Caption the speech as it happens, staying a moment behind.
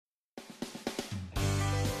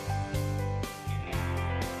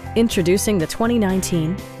Introducing the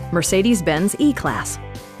 2019 Mercedes-Benz E-Class.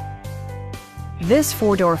 This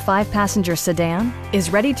four-door, five-passenger sedan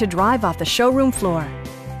is ready to drive off the showroom floor.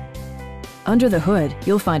 Under the hood,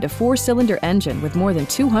 you'll find a four-cylinder engine with more than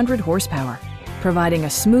 200 horsepower, providing a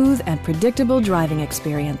smooth and predictable driving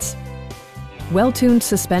experience. Well-tuned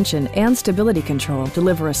suspension and stability control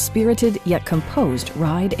deliver a spirited yet composed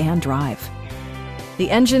ride and drive. The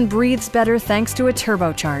engine breathes better thanks to a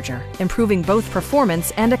turbocharger, improving both performance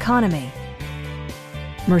and economy.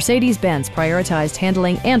 Mercedes-Benz prioritized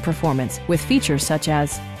handling and performance with features such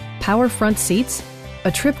as power front seats,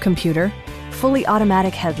 a trip computer, fully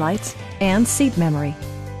automatic headlights, and seat memory.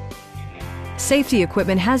 Safety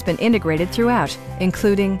equipment has been integrated throughout,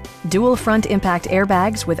 including dual front impact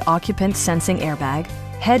airbags with occupant sensing airbag,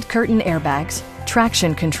 head curtain airbags,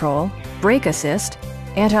 traction control, brake assist,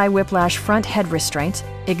 anti-whiplash front head restraints,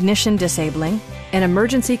 ignition disabling, an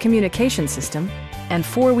emergency communication system, and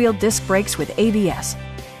four-wheel disc brakes with ABS.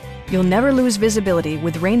 You'll never lose visibility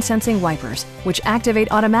with rain-sensing wipers, which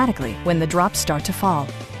activate automatically when the drops start to fall.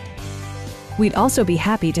 We'd also be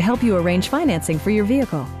happy to help you arrange financing for your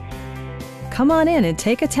vehicle. Come on in and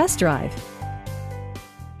take a test drive.